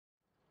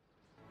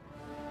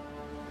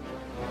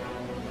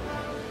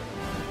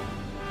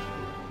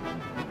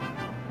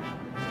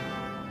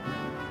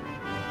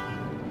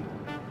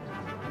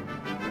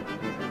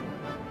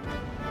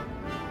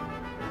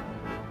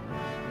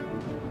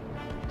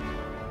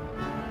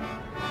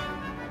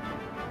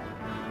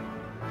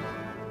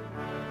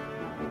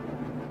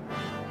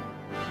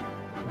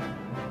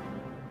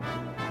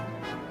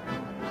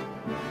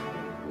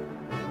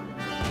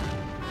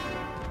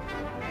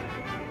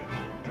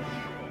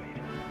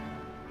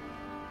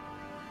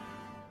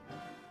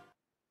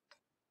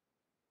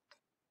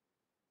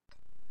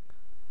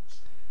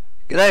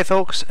G'day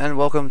folks, and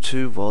welcome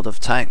to World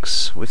of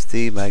Tanks with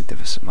the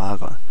magnificent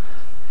Margon.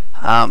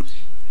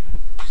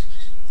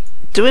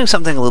 Doing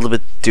something a little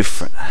bit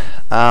different.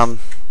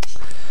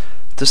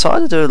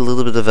 Decided to do a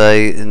little bit of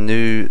a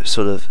new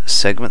sort of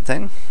segment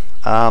thing.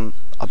 I'm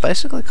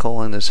basically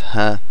calling this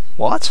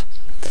What?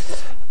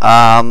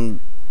 The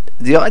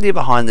idea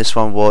behind this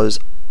one was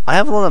I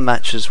have a lot of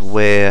matches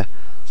where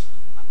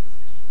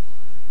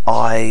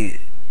I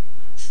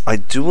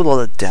do a lot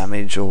of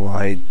damage, or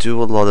I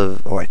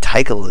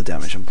take a lot of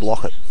damage and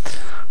block it.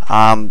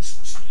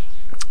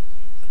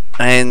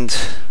 And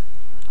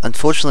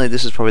unfortunately,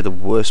 this is probably the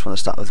worst one to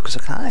start with because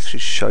I can't actually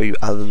show you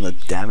other than the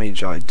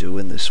damage I do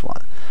in this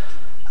one.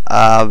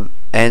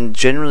 And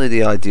generally,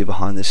 the idea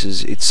behind this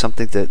is it's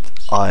something that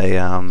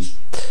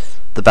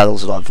the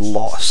battles that I've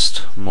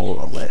lost, more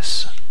or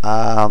less,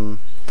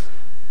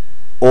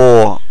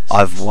 or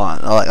I've won.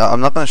 I'm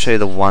not going to show you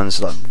the ones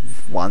that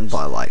I've won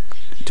by like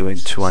doing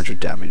 200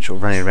 damage or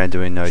running around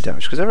doing no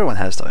damage, because everyone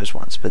has those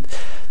ones, but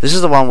this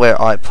is the one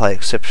where I play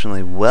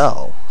exceptionally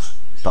well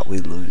but we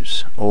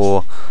lose,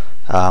 or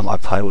I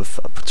play with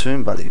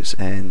platoon buddies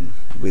and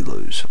we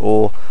lose,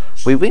 or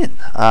we win.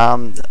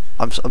 I'm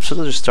sort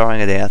of just throwing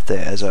it out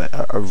there as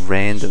a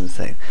random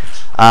thing.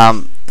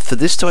 For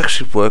this to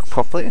actually work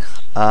properly,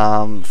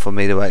 for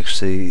me to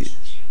actually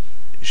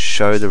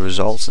show the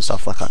results and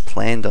stuff like I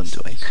planned on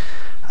doing,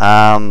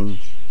 I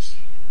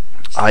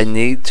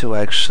need to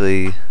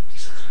actually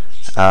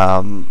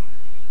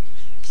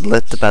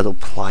let the battle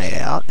play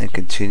out and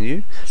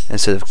continue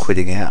instead of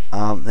quitting out.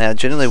 Now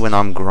generally when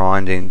I'm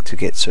grinding to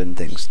get certain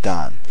things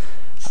done,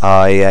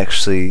 I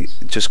actually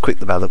just quit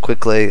the battle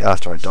quickly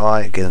after I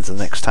die, get into the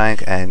next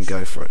tank and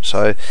go for it.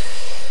 So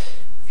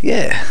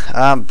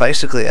yeah,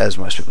 basically as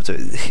most people do.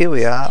 Here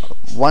we are,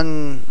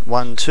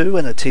 1-1-2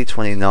 and a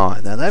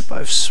T29. Now they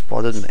both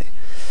spotted me,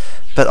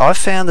 but I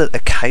found that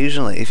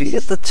occasionally if you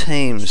get the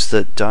teams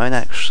that don't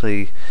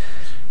actually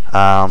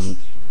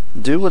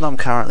do what I'm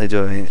currently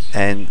doing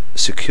and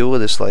secure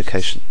this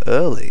location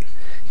early,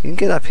 you can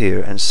get up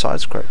here and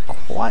side scrape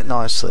quite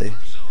nicely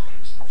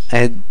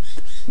and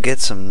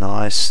get some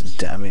nice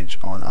damage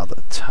on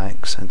other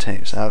tanks and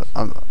teams. Now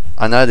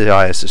I know the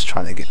IS is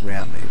trying to get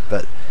around me,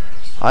 but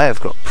I have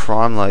got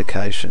prime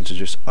location to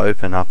just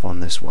open up on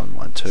this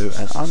 1-1-2,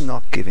 and I'm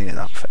not giving it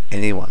up for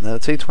anyone. Now the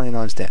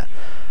T29's down.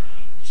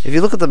 If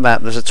you look at the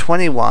map, there's a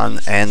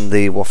 21 and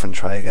the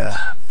Waffenträger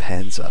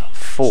Panzer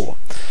IV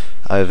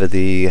over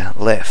the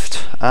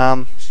left.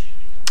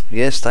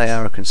 Yes, they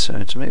are a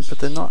concern to me, but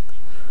they're not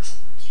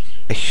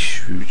a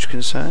huge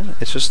concern.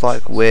 It's just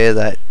like where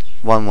that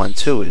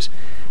 1-1-2 is.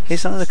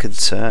 He's not a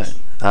concern.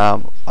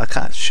 I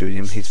can't shoot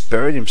him. He's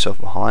buried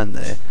himself behind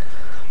there.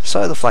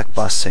 So the flak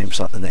bus seems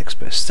like the next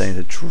best thing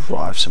to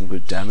drive some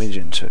good damage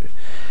into.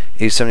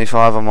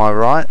 E75 on my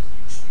right,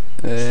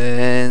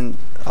 and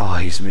oh,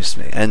 he's missed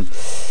me. And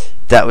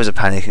that was a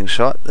panicking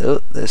shot.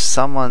 There's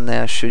someone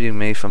now shooting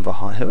me from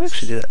behind. Who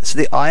actually did that? So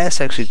the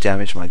IS actually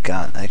damaged my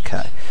gun.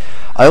 Okay.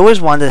 I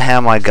always wondered how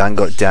my gun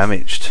got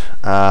damaged.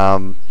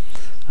 I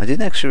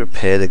didn't actually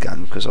repair the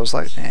gun because I was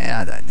like,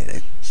 I don't need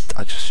it.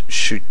 I just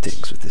shoot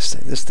things with this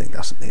thing. This thing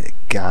doesn't need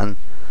a gun.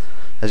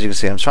 As you can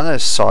see, I'm trying to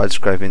side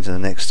scrape into the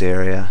next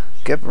area,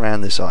 get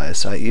around this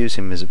IS8, use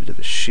him as a bit of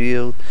a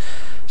shield.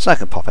 So I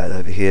can pop out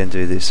over here and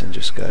do this and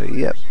just go,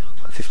 yep,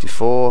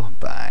 54,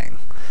 bang.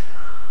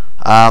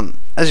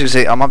 As you can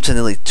see, I'm up to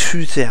nearly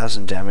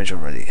 2,000 damage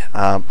already.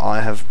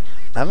 I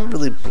haven't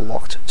really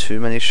blocked too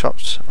many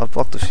shots. I've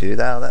blocked a few.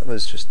 That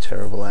was just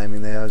terrible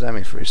aiming there. I was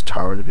aiming for his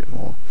turret a bit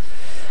more.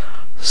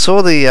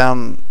 Saw the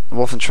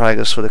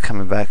Waffenträger sort of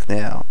coming back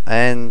now,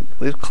 and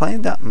we've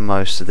cleaned up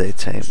most of their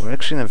team. We're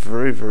actually in a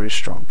very, very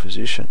strong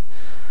position.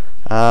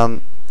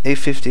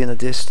 E50 in the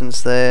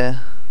distance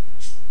there.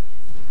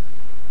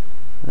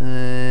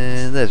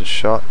 And there's a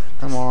shot.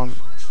 Come on.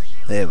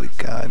 There we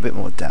go, a bit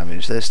more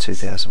damage. There's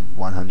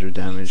 2,100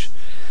 damage.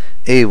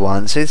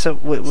 E1, see, so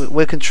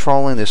we're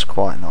controlling this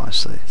quite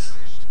nicely.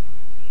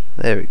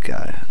 There we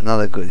go,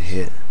 another good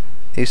hit.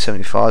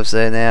 E75's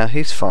there now.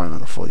 He's firing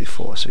on the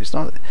 44, so he's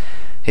not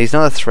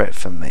a threat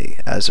for me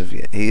as of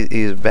yet.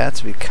 He's about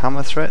to become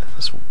a threat.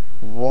 This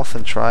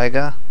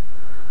Waffenträger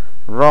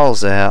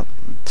rolls out,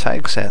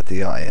 takes out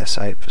the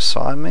IS-8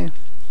 beside me,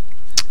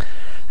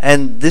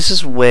 and this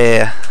is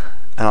where,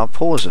 and I'll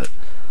pause it.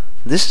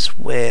 This is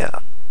where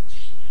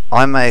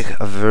I make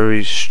a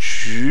very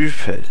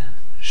stupid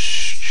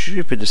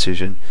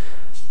decision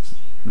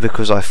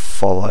because I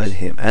followed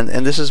him,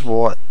 and this is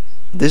why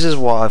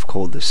I've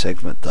called this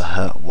segment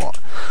the What.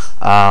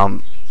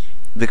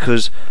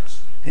 Because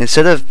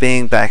instead of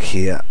being back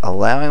here,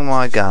 allowing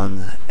my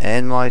gun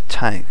and my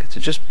tank to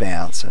just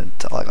bounce and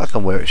like I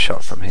can wear a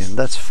shot from him,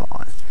 that's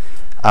fine.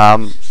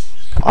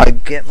 I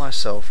get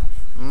myself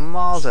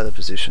miles out of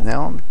position.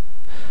 Now I'm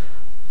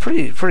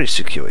pretty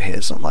secure here.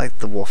 It's not like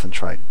the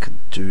Waffenträger could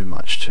do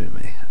much to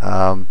me.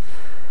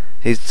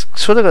 He's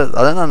sort of got,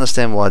 I don't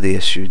understand why the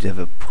SU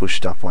never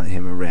pushed up on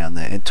him around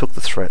there and took the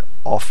threat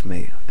off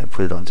me and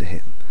put it onto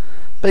him.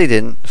 But he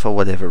didn't, for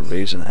whatever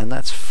reason, and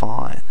that's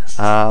fine.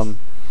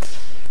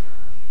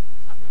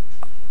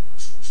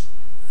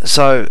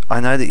 So I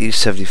know the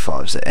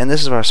E75's there, and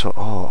this is where I saw,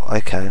 oh,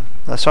 okay.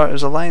 Sorry, it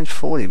was a lane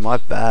 40. My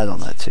bad on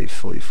that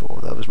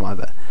T44. That was my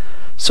bad.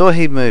 Saw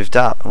he moved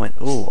up and went,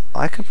 oh,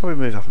 I could probably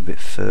move up a bit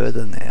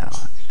further now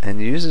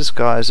and use this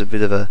guy as a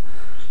bit of a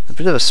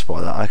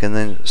spotter. I can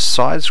then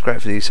side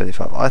scrape for the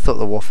E75. I thought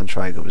the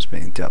Waffenträger was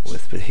being dealt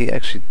with, but he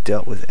actually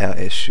dealt with our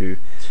SU,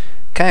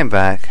 came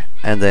back,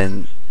 and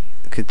then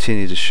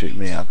continued to shoot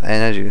me up.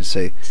 And as you can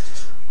see,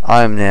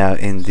 I am now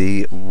in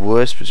the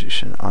worst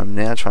position. I'm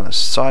now trying to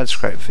side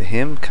scrape for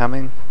him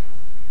coming.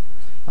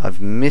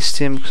 I've missed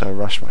him because I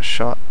rushed my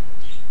shot.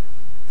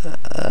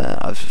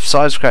 I've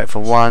side scraped for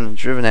one,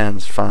 driven out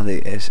in front of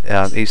the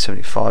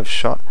E75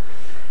 shot,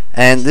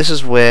 and this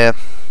is where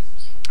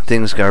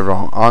things go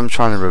wrong. I'm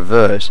trying to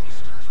reverse,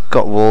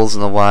 got walls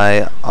in the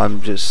way.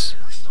 I'm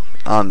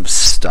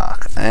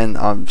stuck and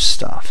I'm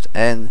stuffed,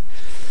 and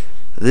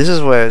this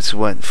is where it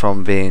went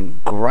from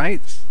being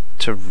great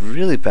to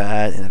really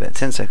bad in about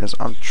 10 seconds.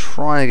 I'm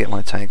trying to get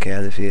my tank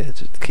out of here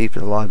to keep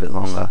it alive a bit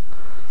longer.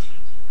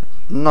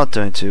 Not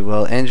doing too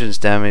well. Engine's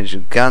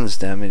damaged, gun's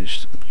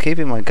damaged.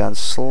 Keeping my gun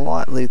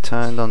slightly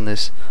turned on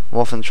this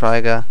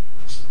Waffenträger,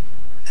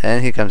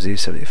 and here comes the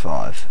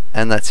E75,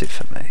 and that's it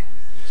for me.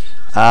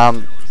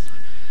 And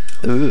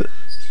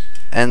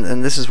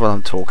this is what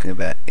I'm talking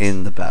about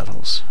in the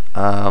battles.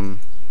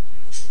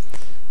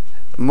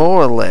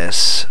 More or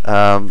less,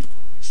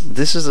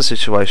 this is the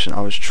situation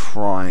I was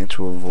trying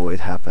to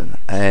avoid happen,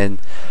 and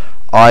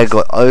I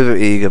got over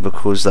eager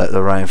because that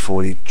the Rain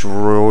 40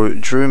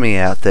 drew me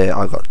out there.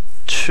 I got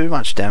too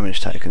much damage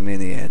taken me in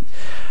the end.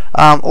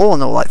 All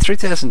in all, like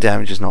 3,000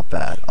 damage is not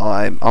bad.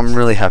 I'm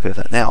really happy with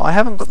that. Now I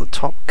haven't got the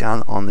top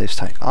gun on this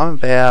tank. I'm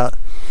about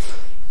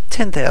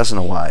 10,000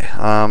 away.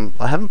 I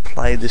haven't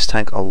played this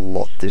tank a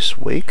lot this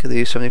week,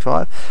 the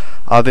E75.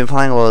 I've been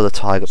playing a lot of the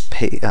Tiger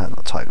P,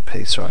 not Tiger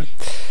P, sorry,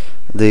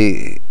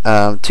 the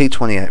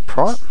T28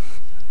 Prop.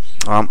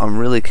 I'm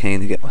really keen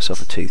to get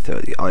myself a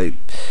T30.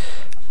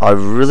 I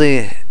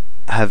really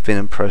have been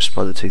impressed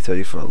by the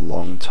T30 for a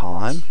long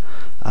time.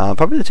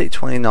 Probably the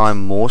T29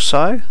 more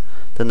so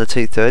than the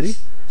T30.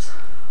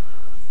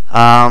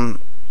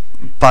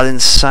 But in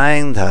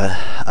saying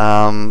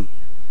that,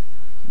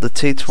 the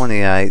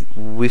T28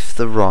 with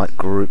the right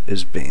group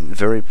has been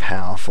very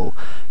powerful,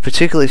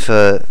 particularly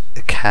for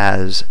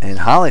Kaz and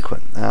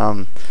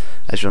Harlequin.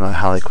 As you know,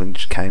 Harlequin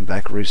came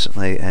back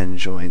recently and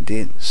joined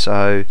in,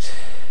 so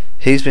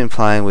he's been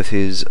playing with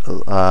his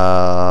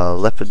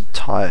Leopard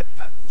type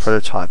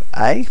prototype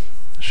A, I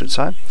should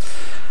say,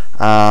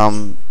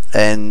 and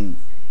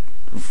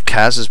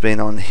Kaz has been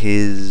on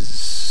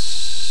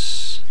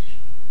his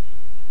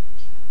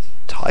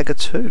Tiger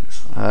 2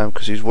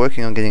 because he's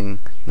working on getting,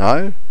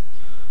 no,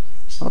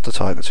 not the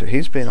Tiger 2,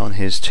 he's been on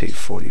his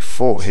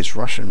T44, his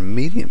Russian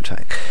medium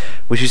tank,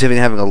 which he's been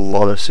having a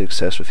lot of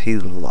success with. He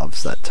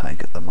loves that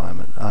tank at the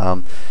moment.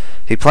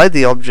 He played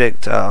the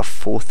Object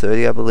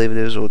 430, I believe it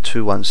is, or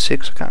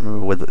 216, I can't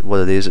remember what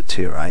it is at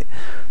tier 8.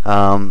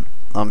 I'm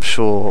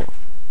sure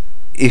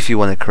if you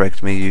want to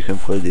correct me, you can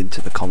put it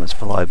into the comments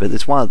below, but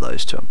it's one of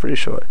those two, I'm pretty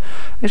sure.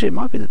 Actually, it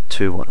might be the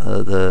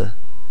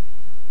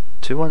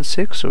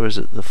 216, or is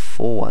it the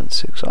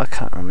 416? I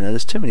can't remember.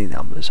 There's too many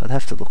numbers. I'd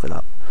have to look it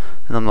up,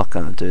 and I'm not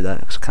going to do that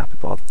because I can't be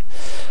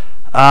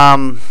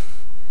bothered.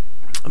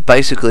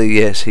 Basically,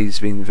 yes, he's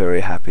been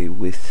very happy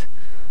with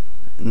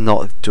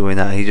not doing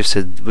that. He just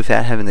said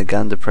without having the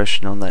gun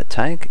depression on that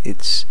tank,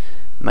 it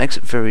makes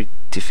it very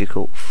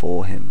difficult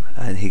for him,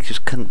 and he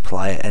just couldn't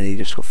play it, and he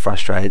just got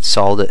frustrated,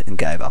 sold it, and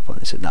gave up on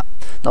it. He said, "No,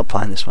 not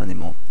playing this one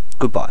anymore.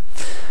 Goodbye."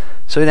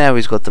 So now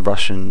he's got the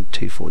Russian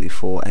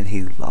T44, and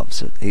he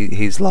loves it.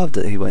 He's loved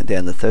it. He went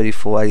down to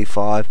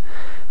 3485.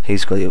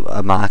 He's got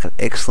a mark of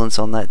excellence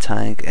on that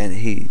tank, and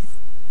he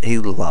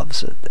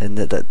loves it. And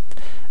that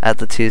at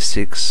the tier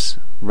 6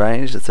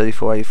 range, the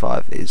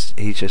 3485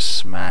 he's just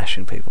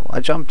smashing people. I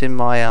jumped in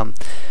my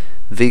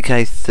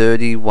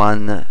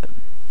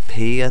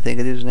VK31P, I think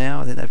it is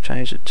now. I think they've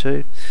changed it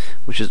to,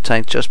 which is a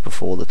tank just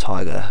before the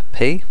Tiger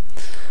P.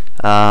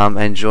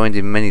 And joined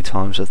in many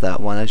times with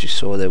that one. As you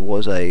saw, there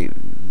was a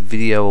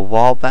video a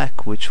while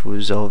back which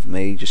was of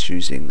me just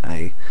using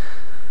a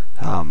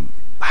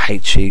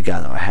HE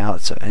gun or a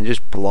howitzer and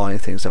just blowing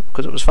things up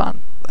because it was fun,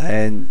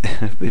 and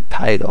it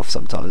paid off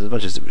sometimes, as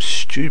much as it was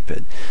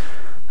stupid.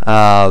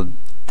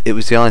 It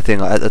was the only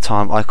thing at the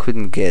time I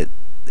couldn't get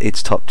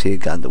its top tier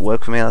gun to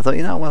work for me, and I thought,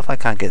 you know what, if I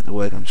can't get it to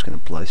work, I'm just going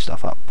to blow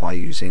stuff up by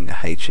using a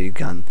HE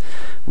gun,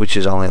 which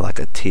is only like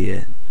a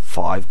tier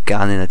 5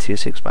 gun in a tier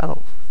 6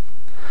 battle.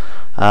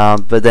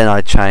 But then I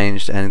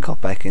changed and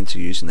got back into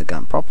using the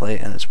gun properly,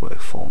 and it's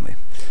worked for me.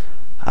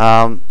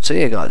 So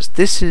yeah, guys,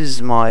 this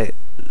is my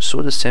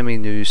sort of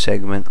semi-new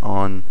segment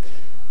on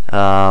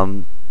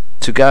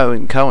to go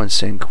and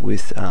sync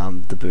with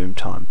the boom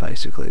time,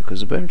 basically, because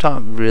the boom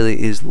time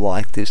really is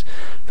like this,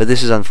 but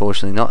this is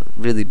unfortunately not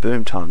really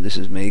boom time. This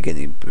is me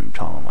getting boom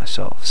time on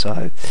myself.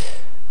 So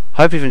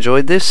hope you've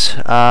enjoyed this.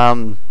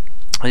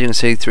 As you can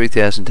see,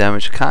 3,000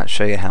 damage. I can't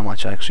show you how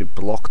much I actually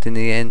blocked in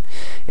the end.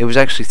 It was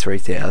actually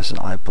 3,000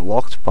 I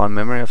blocked by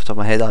memory off the top of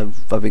my head.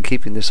 I've been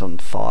keeping this on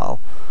file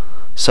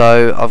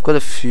So I've got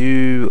a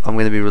few I'm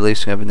going to be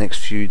releasing over the next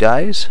few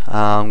days.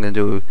 I'm going to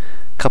do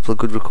a couple of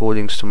good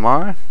recordings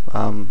tomorrow.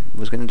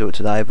 Was going to do it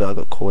today, but I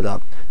got caught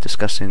up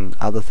discussing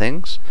other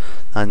things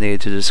I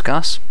needed to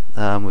discuss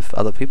with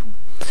other people.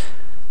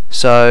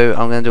 So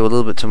I'm going to do a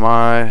little bit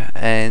tomorrow,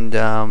 and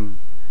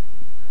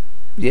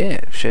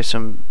yeah, share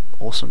some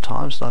awesome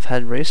times that I've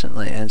had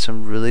recently and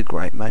some really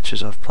great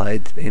matches I've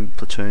played in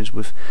platoons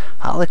with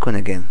Harlequin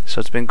again. So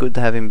it's been good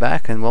to have him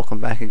back, and welcome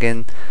back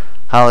again,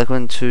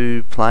 Harlequin,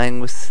 to playing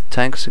with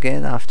tanks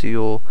again after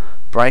your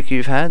break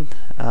you've had.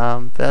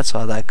 But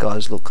outside of that,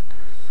 guys, look,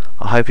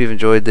 I hope you've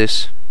enjoyed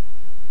this.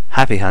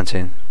 Happy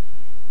hunting.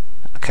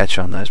 I'll catch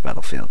you on those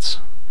battlefields.